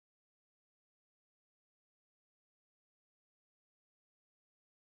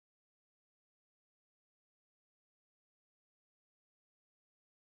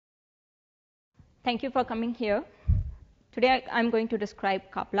Thank you for coming here. Today I'm going to describe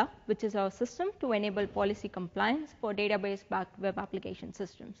Qapla, which is our system to enable policy compliance for database-backed web application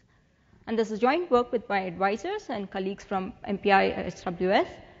systems. And this is joint work with my advisors and colleagues from MPI-SWS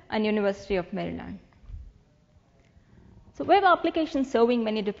and University of Maryland. So web applications serving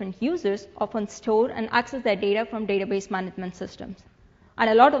many different users often store and access their data from database management systems. And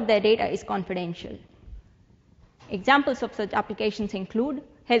a lot of their data is confidential. Examples of such applications include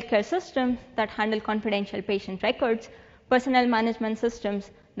healthcare systems that handle confidential patient records, personnel management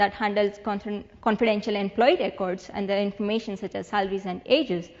systems that handle confidential employee records and their information such as salaries and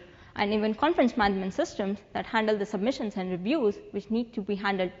ages, and even conference management systems that handle the submissions and reviews which need to be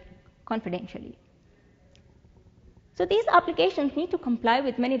handled confidentially. So these applications need to comply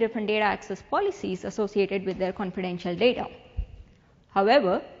with many different data access policies associated with their confidential data.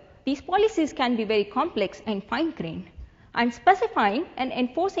 However, these policies can be very complex and fine-grained, and specifying and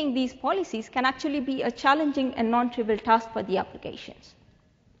enforcing these policies can actually be a challenging and non-trivial task for the applications.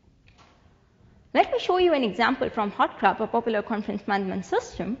 Let me show you an example from HotCRP, a popular conference management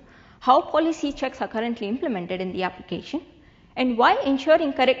system, how policy checks are currently implemented in the application, and why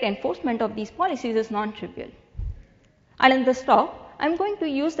ensuring correct enforcement of these policies is non-trivial. And in this talk, I'm going to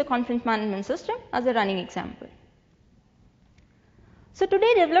use the conference management system as a running example. So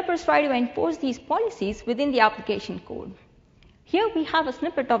today, developers try to enforce these policies within the application code. Here we have a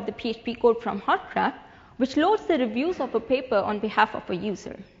snippet of the PHP code from HotCRP, which loads the reviews of a paper on behalf of a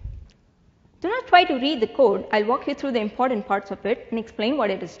user. Do not try to read the code. I'll walk you through the important parts of it and explain what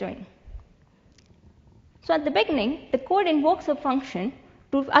it is doing. So at the beginning, the code invokes a function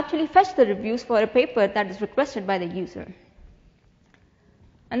to actually fetch the reviews for a paper that is requested by the user.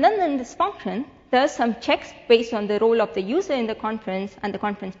 And then in this function, there are some checks based on the role of the user in the conference and the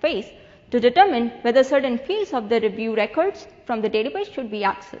conference phase to determine whether certain fields of the review records from the database should be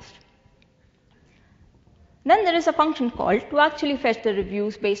accessed. Then there is a function call to actually fetch the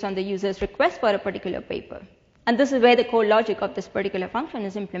reviews based on the user's request for a particular paper. And this is where the core logic of this particular function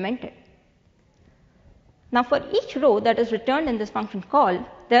is implemented. Now for each row that is returned in this function call,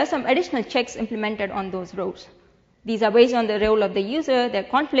 there are some additional checks implemented on those rows. These are based on the role of the user, their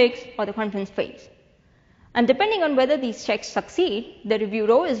conflicts, or the conference phase. And depending on whether these checks succeed, the review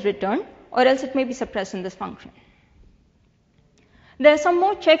row is returned, or else it may be suppressed in this function. There are some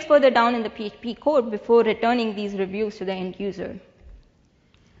more checks further down in the PHP code before returning these reviews to the end user.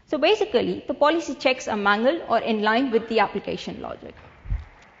 So basically, the policy checks are manual or in line with the application logic.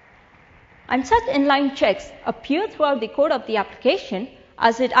 And such inline checks appear throughout the code of the application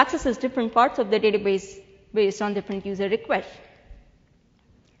as it accesses different parts of the database based on different user requests.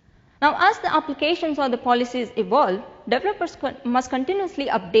 Now, as the applications or the policies evolve, developers must continuously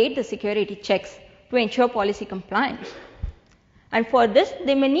update the security checks to ensure policy compliance. And for this,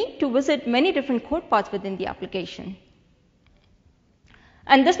 they may need to visit many different code paths within the application.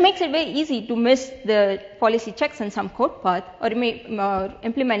 And this makes it very easy to miss the policy checks in some code path, or you may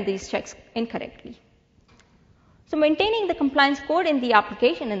implement these checks incorrectly. So maintaining the compliance code in the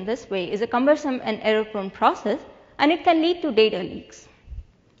application in this way is a cumbersome and error-prone process, and it can lead to data leaks.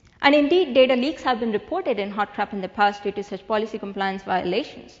 And indeed, data leaks have been reported in HotCRP in the past due to such policy compliance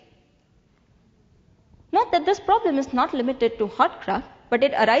violations. Note that this problem is not limited to HotCRP, but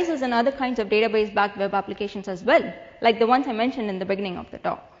it arises in other kinds of database-backed web applications as well, like the ones I mentioned in the beginning of the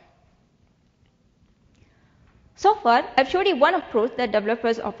talk. So far, I've showed you one approach that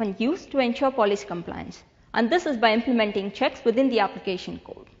developers often use to ensure policy compliance. And this is by implementing checks within the application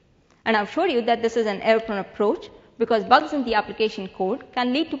code. And I've showed you that this is an error-prone approach because bugs in the application code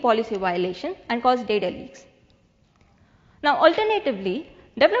can lead to policy violations and cause data leaks. Now, alternatively,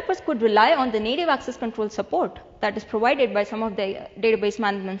 developers could rely on the native access control support that is provided by some of the database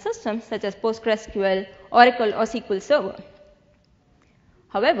management systems such as PostgreSQL, Oracle, or SQL Server.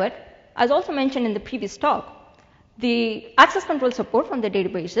 However, as also mentioned in the previous talk, the access control support from the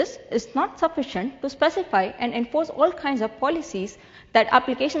databases is not sufficient to specify and enforce all kinds of policies that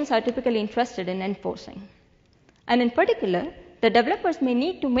applications are typically interested in enforcing. And in particular, the developers may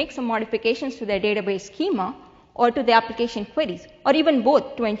need to make some modifications to their database schema or to the application queries, or even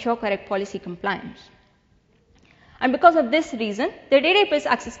both to ensure correct policy compliance. And because of this reason, the database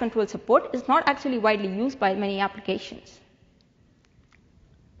access control support is not actually widely used by many applications.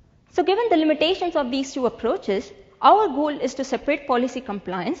 So given the limitations of these two approaches, our goal is to separate policy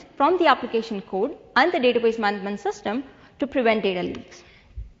compliance from the application code and the database management system to prevent data leaks.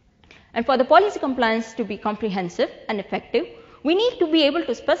 And for the policy compliance to be comprehensive and effective, we need to be able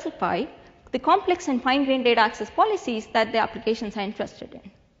to specify the complex and fine-grained data access policies that the applications are interested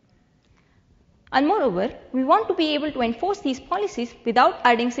in. And moreover, we want to be able to enforce these policies without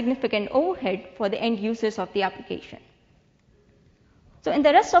adding significant overhead for the end users of the application. So in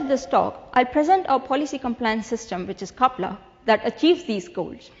the rest of this talk, I'll present our policy compliance system, which is Qapla, that achieves these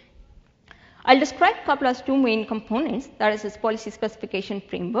goals. I'll describe Qapla's two main components, that is its policy specification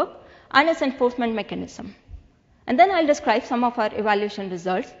framework and its enforcement mechanism. And then I'll describe some of our evaluation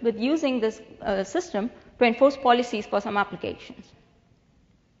results with using this system to enforce policies for some applications.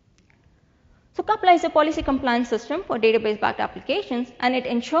 So Qapla is a policy compliance system for database-backed applications, and it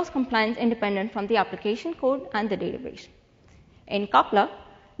ensures compliance independent from the application code and the database. In Qapla,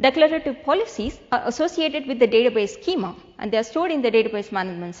 declarative policies are associated with the database schema, and they are stored in the database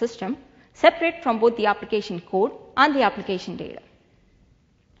management system, separate from both the application code and the application data.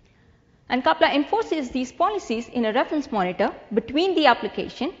 And Qapla enforces these policies in a reference monitor between the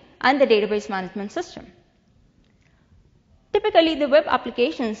application and the database management system. Typically, the web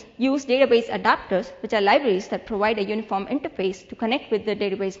applications use database adapters, which are libraries that provide a uniform interface to connect with the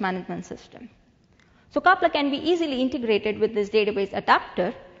database management system. So Qapla can be easily integrated with this database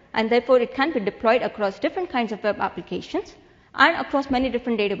adapter, and therefore it can be deployed across different kinds of web applications and across many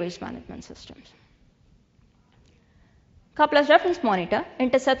different database management systems. Qapla's reference monitor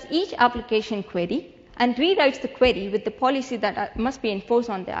intercepts each application query and rewrites the query with the policy that must be enforced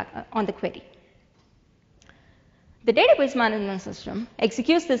on the query. The database management system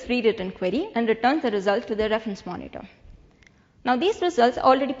executes this rewritten query and returns the result to the reference monitor. Now these results are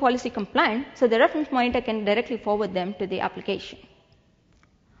already policy compliant, so the reference monitor can directly forward them to the application.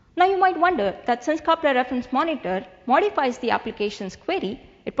 Now you might wonder that since Qapla reference monitor modifies the application's query,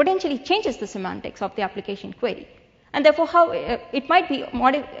 it potentially changes the semantics of the application query, and therefore how it might be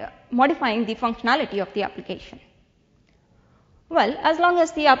modifying the functionality of the application. Well, as long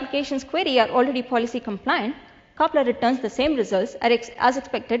as the application's query are already policy compliant, Qapla returns the same results as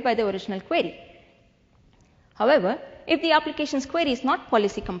expected by the original query. However, if the application's query is not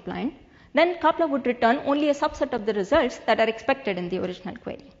policy compliant, then Qapla would return only a subset of the results that are expected in the original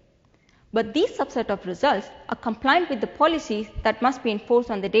query. But these subset of results are compliant with the policies that must be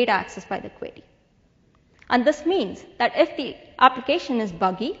enforced on the data accessed by the query. And this means that if the application is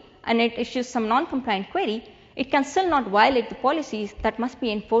buggy and it issues some non-compliant query, it can still not violate the policies that must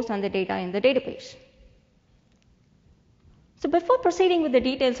be enforced on the data in the database. So before proceeding with the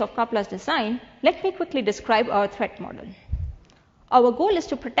details of Qapla's design, let me quickly describe our threat model. Our goal is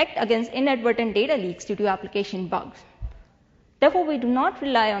to protect against inadvertent data leaks due to application bugs. Therefore, we do not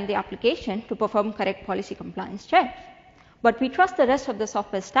rely on the application to perform correct policy compliance checks, but we trust the rest of the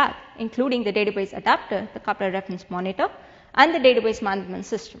software stack, including the database adapter, the Qapla reference monitor, and the database management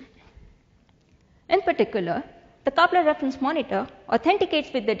system. In particular, the Qapla reference monitor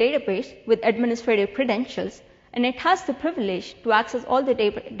authenticates with the database with administrative credentials, and it has the privilege to access all the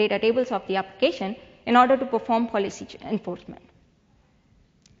data tables of the application in order to perform policy enforcement.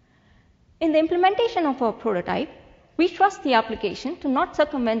 In the implementation of our prototype, we trust the application to not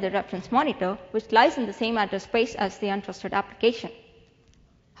circumvent the reference monitor, which lies in the same address space as the untrusted application.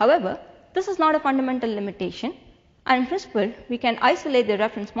 However, this is not a fundamental limitation, and in principle, we can isolate the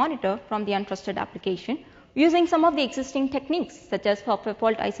reference monitor from the untrusted application using some of the existing techniques, such as software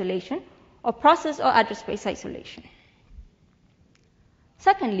fault isolation or process or address space isolation.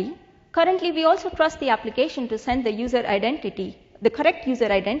 Secondly, currently we also trust the application to send the correct user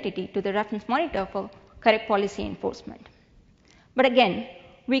identity to the reference monitor for correct policy enforcement. But again,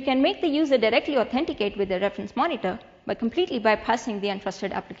 we can make the user directly authenticate with the reference monitor by completely bypassing the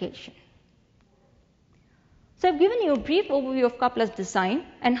untrusted application. So I've given you a brief overview of Qapla's design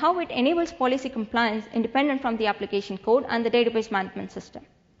and how it enables policy compliance independent from the application code and the database management system.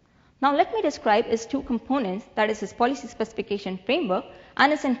 Now let me describe its two components, that is its policy specification framework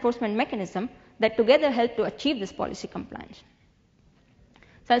and its enforcement mechanism that together help to achieve this policy compliance.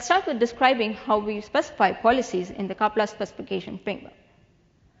 So I'll start with describing how we specify policies in the Qapla specification framework.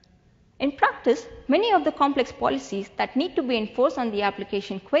 In practice, many of the complex policies that need to be enforced on the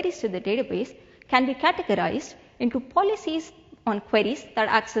application queries to the database can be categorized into policies on queries that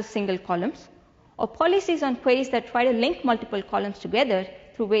access single columns, or policies on queries that try to link multiple columns together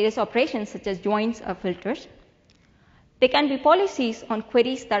through various operations such as joins or filters. There can be policies on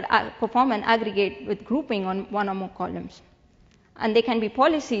queries that perform an aggregate with grouping on one or more columns. And there can be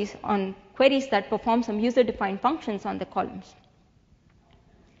policies on queries that perform some user-defined functions on the columns.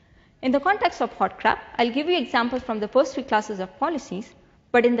 In the context of HotCRP, I'll give you examples from the first three classes of policies,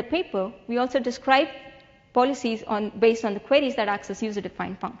 but in the paper, we also describe policies based on the queries that access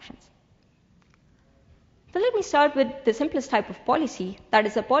user-defined functions. So let me start with the simplest type of policy, that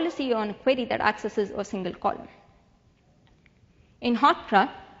is a policy on a query that accesses a single column. In HotCRP,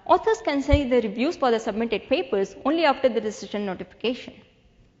 authors can see the reviews for the submitted papers only after the decision notification.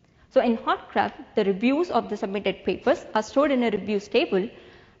 So in HotCRP, the reviews of the submitted papers are stored in a reviews table,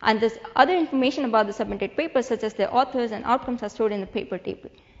 and this other information about the submitted papers, such as their authors and outcomes, are stored in the paper table.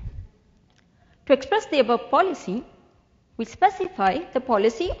 To express the above policy, we specify the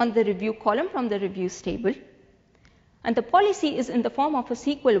policy on the review column from the reviews table, and the policy is in the form of a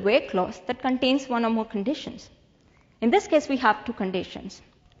SQL where clause that contains one or more conditions. In this case, we have two conditions.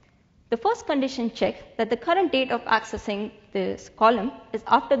 The first condition checks that the current date of accessing this column is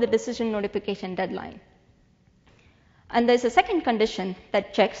after the decision notification deadline. And there is a second condition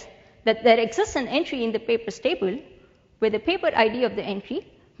that checks that there exists an entry in the papers table where the paper ID of the entry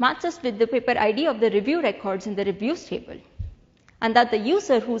matches with the paper ID of the review records in the reviews table, and that the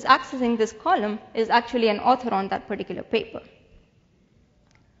user who is accessing this column is actually an author on that particular paper.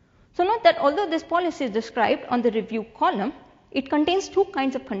 So note that although this policy is described on the review column, it contains two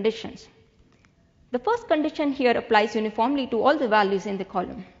kinds of conditions. The first condition here applies uniformly to all the values in the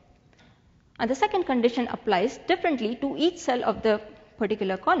column, and the second condition applies differently to each cell of the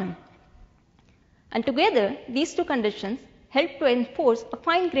particular column. And together, these two conditions help to enforce a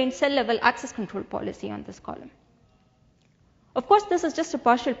fine-grained cell-level access control policy on this column. Of course, this is just a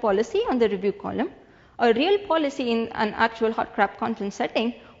partial policy on the review column. A real policy in an actual HotCRP content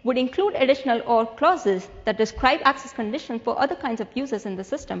setting would include additional OR clauses that describe access conditions for other kinds of users in the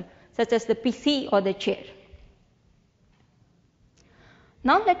system, such as the PC or the chair.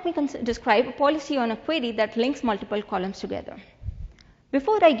 Now let me describe a policy on a query that links multiple columns together.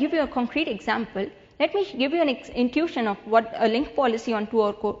 Before I give you a concrete example, let me give you an intuition of what a link policy on two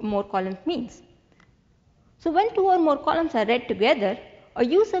or more columns means. So when two or more columns are read together, a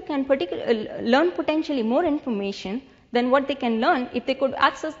user can learn potentially more information than what they can learn if they could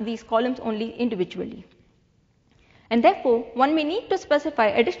access these columns only individually. And therefore, one may need to specify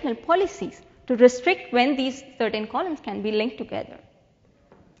additional policies to restrict when these certain columns can be linked together.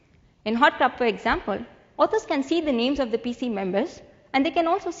 In HotCRP, for example, authors can see the names of the PC members, and they can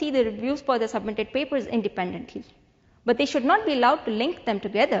also see the reviews for the submitted papers independently. But they should not be allowed to link them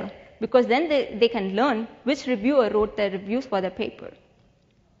together, because then they can learn which reviewer wrote their reviews for the paper.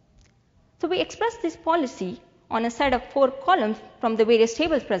 So we express this policy on a set of 4 columns from the various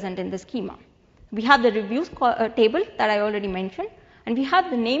tables present in the schema. We have the reviews table that I already mentioned, and we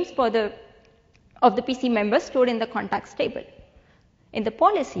have the names of the PC members stored in the contacts table. In the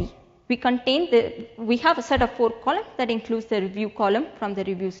policy, we have a set of 4 columns that includes the review column from the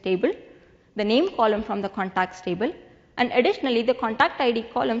reviews table, the name column from the contacts table, and additionally the contact ID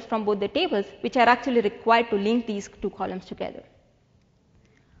columns from both the tables, which are actually required to link these 2 columns together.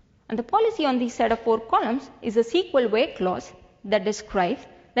 And the policy on this set of 4 columns is a SQL where clause that describes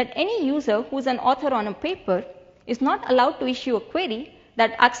that any user who is an author on a paper is not allowed to issue a query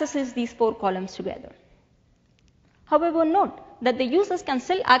that accesses these 4 columns together. However, note that the users can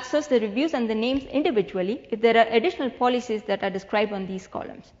still access the reviews and the names individually if there are additional policies that are described on these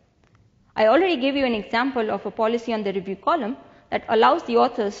columns. I already gave you an example of a policy on the review column that allows the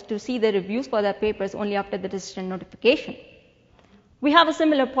authors to see the reviews for their papers only after the decision notification. We have a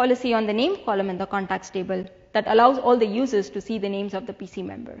similar policy on the name column in the contacts table that allows all the users to see the names of the PC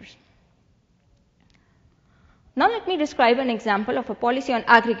members. Now let me describe an example of a policy on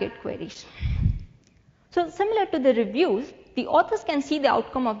aggregate queries. So similar to the reviews, the authors can see the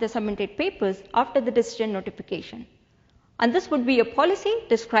outcome of the submitted papers after the decision notification. And this would be a policy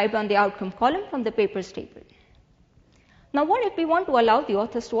described on the outcome column from the papers table. Now what if we want to allow the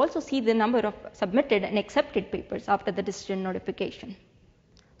authors to also see the number of submitted and accepted papers after the decision notification?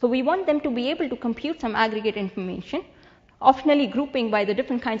 So we want them to be able to compute some aggregate information, optionally grouping by the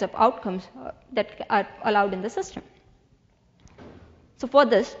different kinds of outcomes that are allowed in the system. So for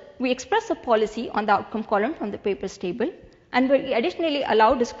this, we express a policy on the outcome column from the papers table, and we additionally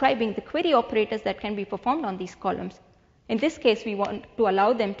allow describing the query operators that can be performed on these columns. In this case, we want to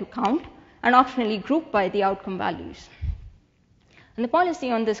allow them to count and optionally group by the outcome values. And the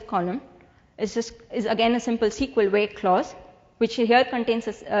policy on this column is again a simple SQL where clause, which here contains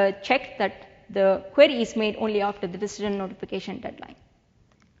a check that the query is made only after the decision notification deadline.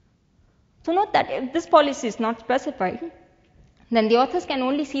 So note that if this policy is not specified, then the authors can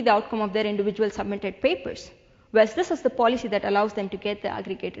only see the outcome of their individual submitted papers, whereas this is the policy that allows them to get the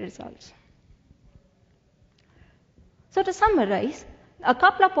aggregated results. So to summarize, a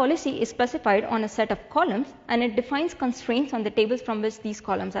Qapla policy is specified on a set of columns, and it defines constraints on the tables from which these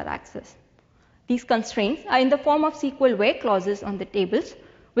columns are accessed. These constraints are in the form of SQL where clauses on the tables,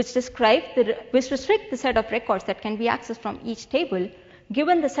 which restrict the set of records that can be accessed from each table,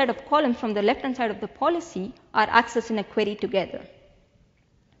 given the set of columns from the left-hand side of the policy are accessed in a query together.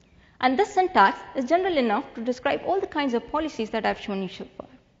 And this syntax is general enough to describe all the kinds of policies that I've shown you so far.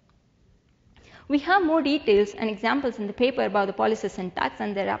 We have more details and examples in the paper about the policy syntax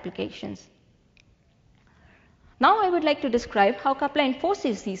and their applications. Now I would like to describe how Qapla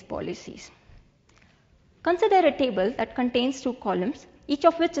enforces these policies. Consider a table that contains 2 columns, each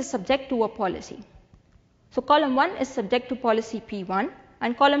of which is subject to a policy. So column 1 is subject to policy P1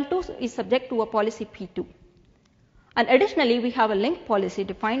 and column 2 is subject to a policy P2. And additionally, we have a link policy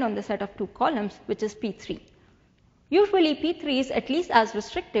defined on the set of 2 columns, which is P3. Usually, P3 is at least as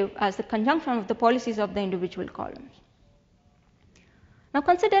restrictive as the conjunction of the policies of the individual columns. Now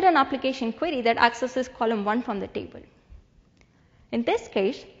consider an application query that accesses column 1 from the table. In this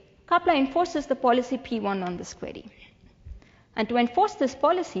case, Qapla enforces the policy P1 on this query. And to enforce this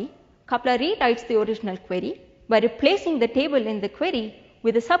policy, Qapla rewrites the original query by replacing the table in the query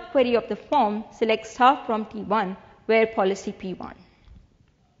with a subquery of the form select star from T1 where policy P1.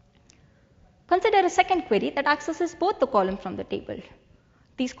 Consider a second query that accesses both the columns from the table.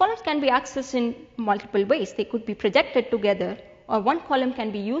 These columns can be accessed in multiple ways. They could be projected together, or one column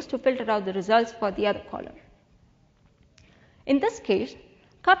can be used to filter out the results for the other column. In this case,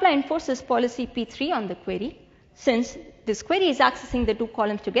 Qapla enforces policy P3 on the query since this query is accessing the 2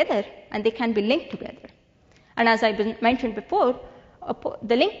 columns together and they can be linked together. And as I mentioned before,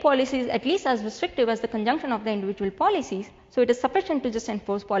 the link policy is at least as restrictive as the conjunction of the individual policies, so it is sufficient to just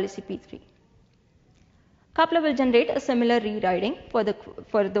enforce policy P3. Qapla will generate a similar rewriting for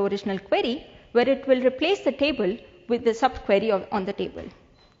the original query, where it will replace the table with the subquery on the table.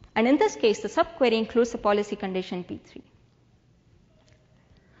 And in this case, the subquery includes the policy condition P3.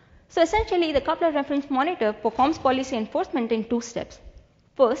 So essentially, the Qapla reference monitor performs policy enforcement in 2 steps.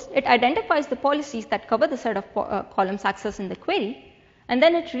 First, it identifies the policies that cover the set of columns accessed in the query, and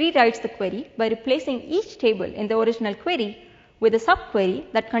then it rewrites the query by replacing each table in the original query with a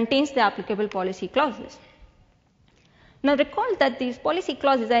subquery that contains the applicable policy clauses. Now recall that these policy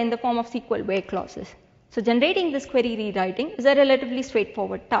clauses are in the form of SQL where clauses. So generating this query rewriting is a relatively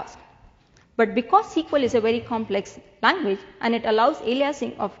straightforward task. But because SQL is a very complex language and it allows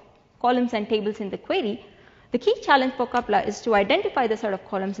aliasing of columns and tables in the query, the key challenge for Qapla is to identify the set of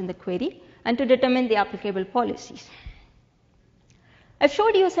columns in the query and to determine the applicable policies. I've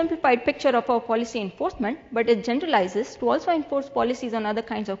showed you a simplified picture of our policy enforcement, but it generalizes to also enforce policies on other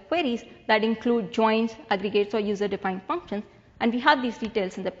kinds of queries that include joins, aggregates, or user-defined functions, and we have these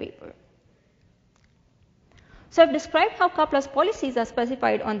details in the paper. So I've described how Qapla's policies are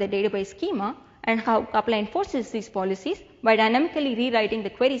specified on the database schema and how Qapla enforces these policies by dynamically rewriting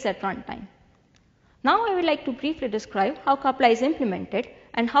the queries at runtime. Now I would like to briefly describe how Qapla is implemented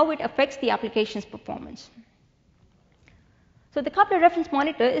and how it affects the application's performance. So the Qapla reference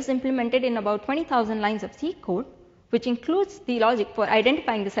monitor is implemented in about 20,000 lines of C code, which includes the logic for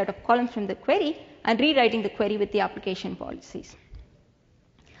identifying the set of columns from the query and rewriting the query with the application policies.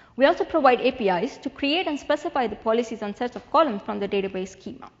 We also provide APIs to create and specify the policies on sets of columns from the database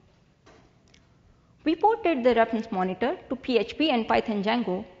schema. We ported the reference monitor to PHP and Python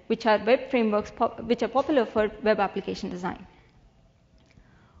Django, which are web frameworks which are popular for web application design.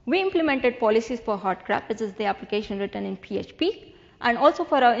 We implemented policies for HotCRP, which is the application written in PHP, and also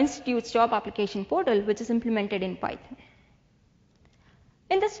for our institute's job application portal, which is implemented in Python.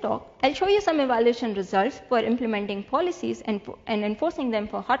 In this talk, I'll show you some evaluation results for implementing policies and enforcing them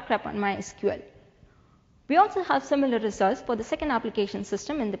for HotCRP on MySQL. We also have similar results for the second application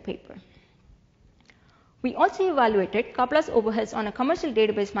system in the paper. We also evaluated Qapla's overheads on a commercial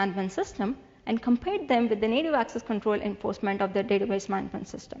database management system and compared them with the native access control enforcement of the database management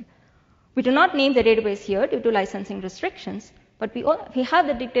system. We do not name the database here due to licensing restrictions, but we have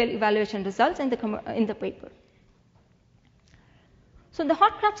the detailed evaluation results in the paper. So the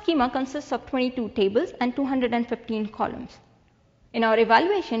HotCRP schema consists of 22 tables and 215 columns. In our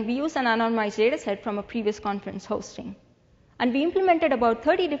evaluation, we used an anonymized dataset from a previous conference hosting. And we implemented about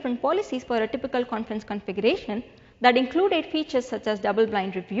 30 different policies for a typical conference configuration that included features such as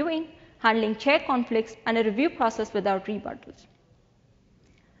double-blind reviewing, handling chair conflicts, and a review process without rebuttals.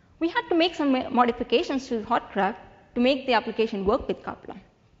 We had to make some modifications to HotCRP to make the application work with Qapla.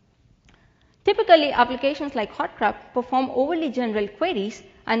 Typically, applications like HotCRP perform overly general queries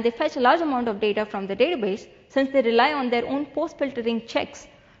and they fetch a large amount of data from the database since they rely on their own post-filtering checks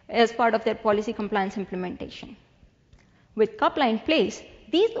as part of their policy compliance implementation. With Qapla in place,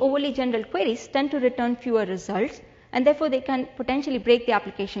 these overly general queries tend to return fewer results and therefore they can potentially break the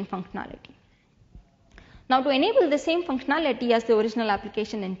application functionality. Now to enable the same functionality as the original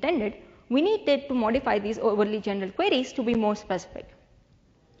application intended, we needed to modify these overly general queries to be more specific.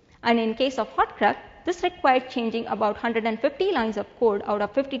 And in case of HotCRP, this required changing about 150 lines of code out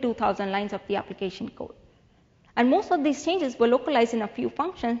of 52,000 lines of the application code. And most of these changes were localized in a few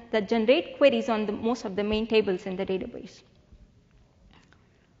functions that generate queries on most of the main tables in the database.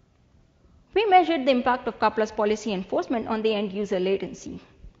 We measured the impact of Qapla's policy enforcement on the end user latency.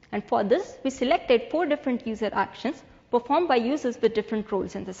 And for this, we selected 4 different user actions performed by users with different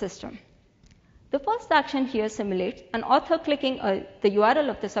roles in the system. The first action here simulates an author clicking the URL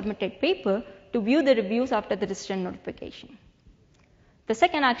of the submitted paper to view the reviews after the decision notification. The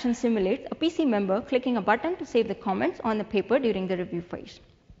second action simulates a PC member clicking a button to save the comments on the paper during the review phase.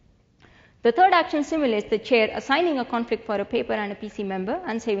 The third action simulates the chair assigning a conflict for a paper and a PC member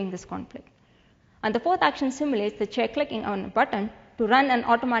and saving this conflict. And the fourth action simulates the chair clicking on a button to run an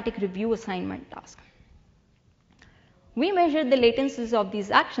automatic review assignment task. We measured the latencies of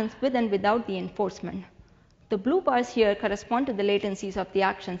these actions with and without the enforcement. The blue bars here correspond to the latencies of the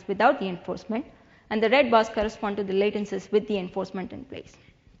actions without the enforcement, and the red bars correspond to the latencies with the enforcement in place.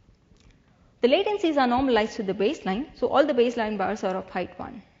 The latencies are normalized to the baseline, so all the baseline bars are of height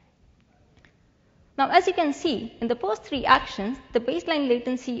 1. Now, as you can see, in the first 3 actions, the baseline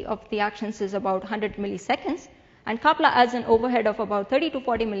latency of the actions is about 100 milliseconds, and Qapla adds an overhead of about 30 to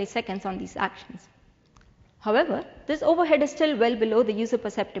 40 milliseconds on these actions. However, this overhead is still well below the user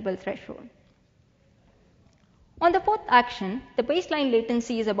perceptible threshold. On the fourth action, the baseline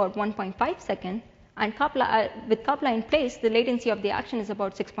latency is about 1.5 seconds, and with Qapla in place, the latency of the action is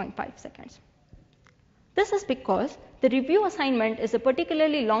about 6.5 seconds. This is because the review assignment is a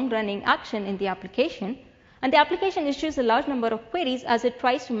particularly long-running action in the application, and the application issues a large number of queries as it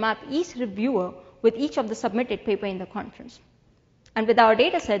tries to map each reviewer with each of the submitted paper in the conference. And with our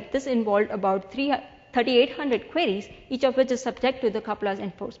dataset, this involved about 3,800 queries, each of which is subject to the Qapla's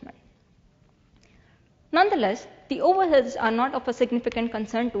enforcement. Nonetheless, the overheads are not of a significant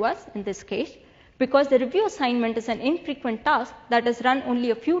concern to us in this case, because the review assignment is an infrequent task that is run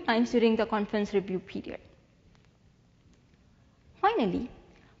only a few times during the conference review period. Finally,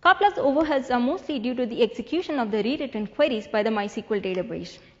 Qapla's overheads are mostly due to the execution of the rewritten queries by the MySQL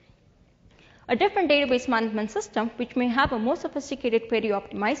database. A different database management system, which may have a more sophisticated query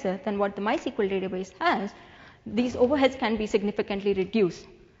optimizer than what the MySQL database has, these overheads can be significantly reduced.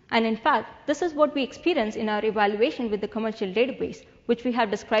 And in fact, this is what we experience in our evaluation with the commercial database, which we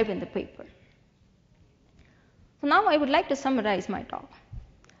have described in the paper. So now I would like to summarize my talk.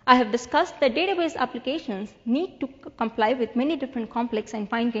 I have discussed that database applications need to comply with many different complex and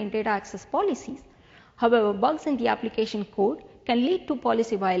fine-grained data access policies. However, bugs in the application code can lead to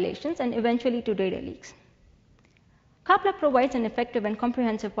policy violations and eventually to data leaks. Qapla provides an effective and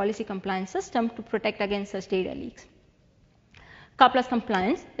comprehensive policy compliance system to protect against such data leaks. Qapla's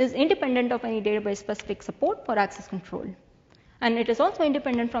compliance is independent of any database-specific support for access control, and it is also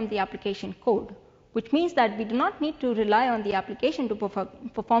independent from the application code, which means that we do not need to rely on the application to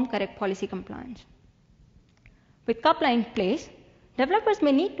perform correct policy compliance. With Qapla in place, developers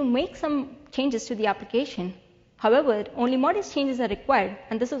may need to make some changes to the application. However, only modest changes are required,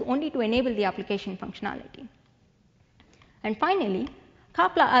 and this is only to enable the application functionality. And finally,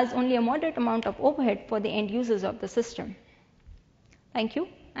 Qapla adds only a moderate amount of overhead for the end users of the system. Thank you,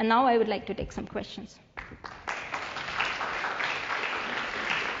 and now I would like to take some questions.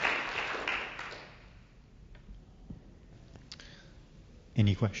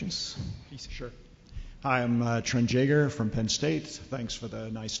 Any questions? Please. Sure. Hi, I'm Trent Jaeger from Penn State. Thanks for the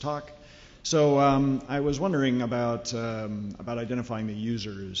nice talk. So I was wondering about identifying the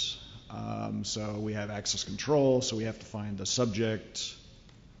users. So we have access control, so we have to find the subject,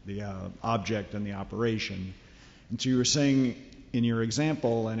 the object, and the operation. And so you were saying in your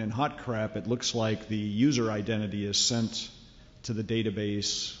example and in HotCRP, it looks like the user identity is sent to the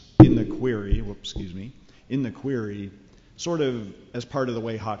database in the query, in the query, sort of as part of the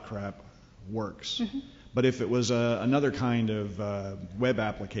way HotCRP works. Mm-hmm. But if it was another kind of web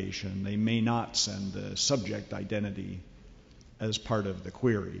application, they may not send the subject identity as part of the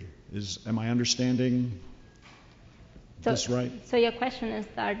query. Am I understanding this right? So your question is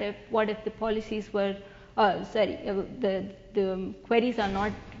that what if the policies were, the queries are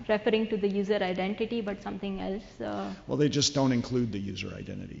not referring to the user identity but something else? Well, they just don't include the user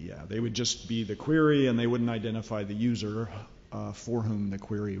identity, yeah. They would just be the query and they wouldn't identify the user for whom the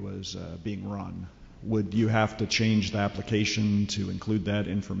query was being run. Would you have to change the application to include that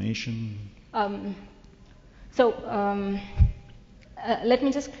information? Let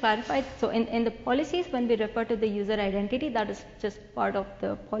me just clarify. So in the policies, when we refer to the user identity, that is just part of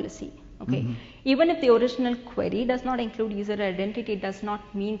the policy. Okay. Even if the original query does not include user identity, it does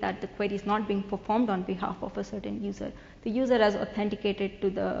not mean that the query is not being performed on behalf of a certain user. The user has authenticated to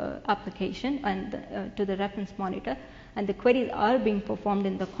the application and to the reference monitor, and the queries are being performed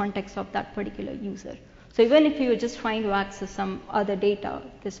in the context of that particular user. So even if you are just trying to access some other data,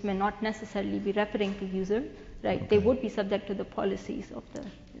 this may not necessarily be referring to user, right? They would be subject to the policies of the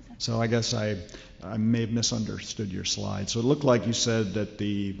user. So I guess I may have misunderstood your slide. So it looked like you said that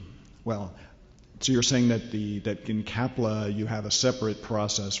so you're saying that that in Qapla you have a separate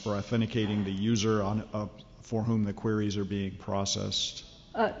process for authenticating the user for whom the queries are being processed?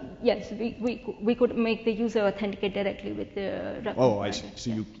 Yes, we could make the user authenticate directly with the reference. Oh, I see.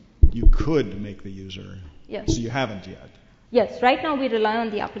 So you could make the user. Yes. So you haven't yet. Yes. Right now we rely on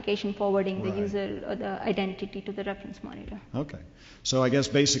the application forwarding the user or the identity to the reference monitor. Okay. So I guess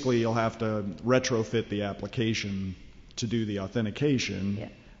basically you'll have to retrofit the application to do the authentication,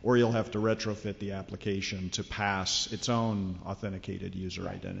 or you'll have to retrofit the application to pass its own authenticated user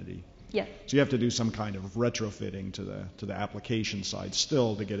identity. Yeah. So you have to do some kind of retrofitting to the application side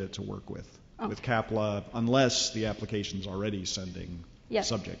still to get it to work with Qapla, unless the application's already sending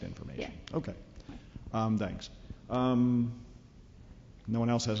subject information. Yeah. Okay. Thanks. No one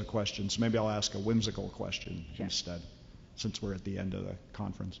else has a question, so maybe I'll ask a whimsical question instead, since we're at the end of the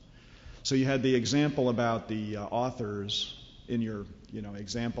conference. So you had the example about the authors in your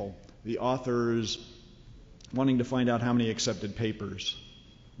example, the authors wanting to find out how many accepted papers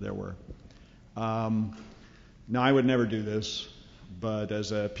there were. Now I would never do this, but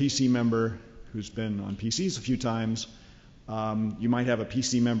as a PC member who's been on PCs a few times, you might have a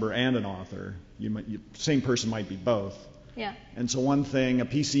PC member and an author. Same person might be both. Yeah. And so one thing a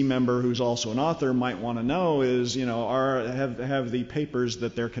PC member who's also an author might want to know is, have the papers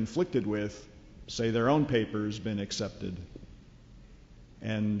that they're conflicted with, say their own papers, been accepted?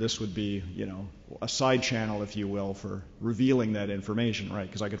 And this would be, a side channel, if you will, for revealing that information, right?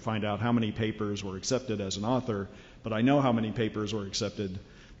 Because I could find out how many papers were accepted as an author, but I know how many papers were accepted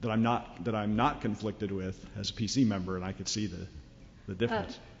that I'm not conflicted with as a PC member, and I could see the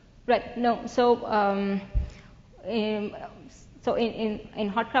difference. Right. No. So in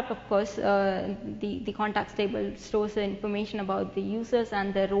HotCRP, of course, the contacts table stores the information about the users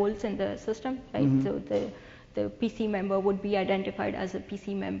and their roles in the system, right? So the PC member would be identified as a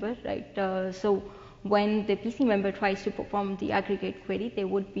PC member, right? So when the PC member tries to perform the aggregate query, they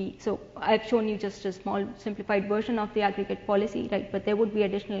would be, so I've shown you just a small simplified version of the aggregate policy, right? But there would be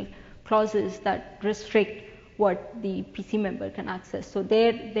additional clauses that restrict what the PC member can access. So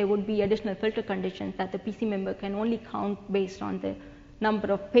there would be additional filter conditions that the PC member can only count based on the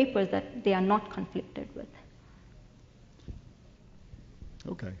number of papers that they are not conflicted with.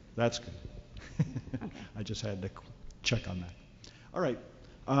 Okay, that's good. I just had to check on that. All right.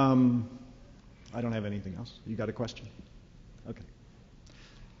 I don't have anything else. You got a question? Okay.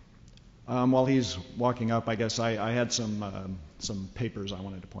 While he's walking up, I guess I had some papers I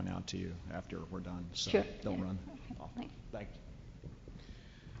wanted to point out to you after we're done. So sure. Don't run. Okay. Oh, thank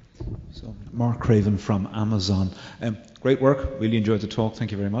you. So Mark Craven from Amazon. Great work. Really enjoyed the talk.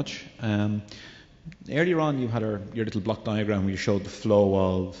 Thank you very much. Earlier on, you had your little block diagram where you showed the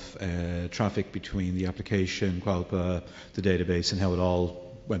flow of traffic between the application, Qapla, the database, and how it all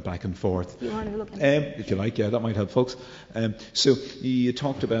went back and forth. You want to look at it? If you like, yeah, that might help folks. So you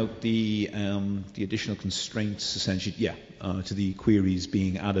talked about the additional constraints, essentially, to the queries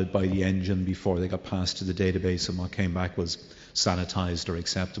being added by the engine before they got passed to the database, and what came back was sanitized or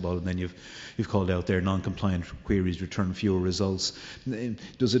acceptable, and then you've called out there non-compliant queries return fewer results.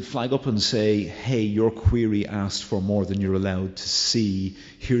 Does it flag up and say, hey, your query asked for more than you're allowed to see,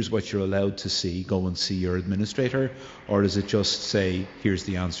 here's what you're allowed to see, go and see your administrator? Or does it just say, here's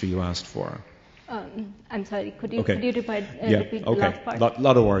the answer you asked for? I'm sorry, could you repeat the last part?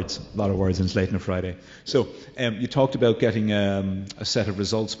 Lot of words, and it's late on a Friday. So you talked about getting a set of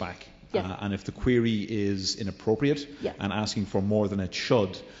results back. Yeah. And if the query is inappropriate and asking for more than it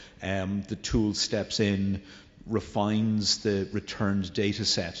should, the tool steps in, refines the returned data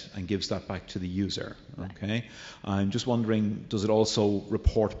set and gives that back to the user. Okay. I'm just wondering, does it also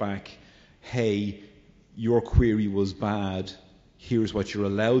report back, hey, your query was bad, here's what you're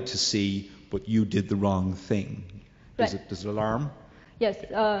allowed to see, but you did the wrong thing? Does it alarm? Yes.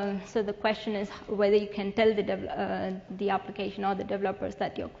 So the question is whether you can tell the application or the developers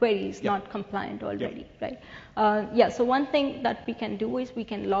that your query is not compliant already, right? So one thing that we can do is we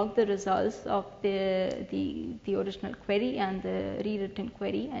can log the results of the original query and the rewritten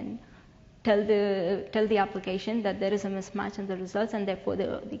query and tell the application that there is a mismatch in the results and therefore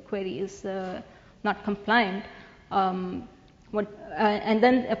the query is not compliant. And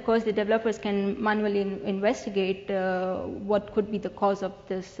then, of course, the developers can manually investigate what could be the cause of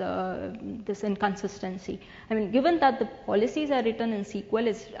this inconsistency. I mean, given that the policies are written in SQL,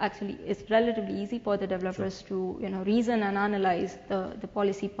 it's relatively easy for the developers to reason and analyze the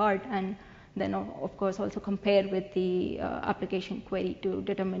policy part, and then of course also compare with the application query to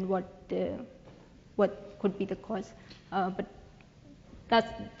determine what could be the cause. But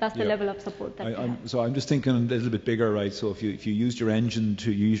that's the level of support that we have. So I'm just thinking a little bit bigger, right? So if you used your engine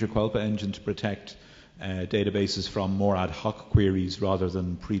to use your Qapla engine to protect databases from more ad hoc queries rather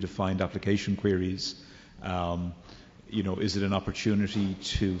than predefined application queries, is it an opportunity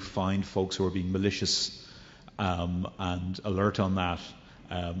to find folks who are being malicious and alert on that?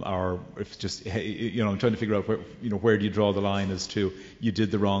 Or if just, I'm trying to figure out where do you draw the line as to you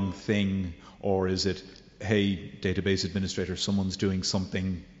did the wrong thing, or is it, hey, database administrator, someone's doing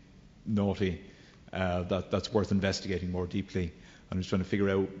something naughty that's worth investigating more deeply. I'm just trying to figure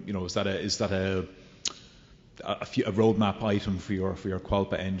out, is that a roadmap item for your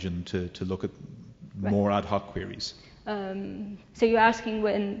Qapla engine to look at more ad hoc queries? So you're asking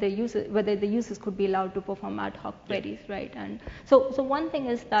whether the users could be allowed to perform ad hoc queries, right? And so one thing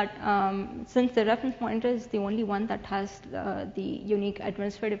is that since the reference pointer is the only one that has the unique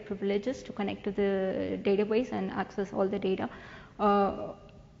administrative privileges to connect to the database and access all the data,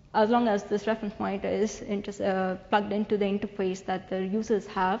 as long as this reference pointer is plugged into the interface that the users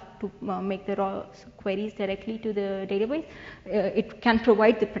have to make their raw queries directly to the database, it can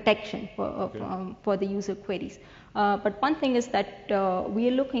provide the protection for the user queries. But one thing is that we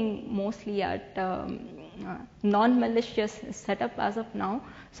are looking mostly at non-malicious setup as of now.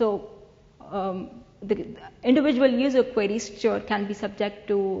 So the individual user queries sure can be subject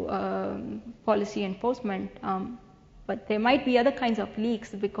to policy enforcement. But there might be other kinds of leaks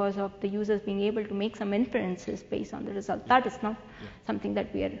because of the users being able to make some inferences based on the result. That is not something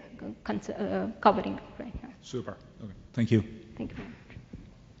that we are covering right now. Super. Okay. Thank you. Thank you very much.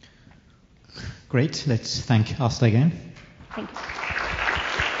 Great. Let's thank Aastha again. Thank you.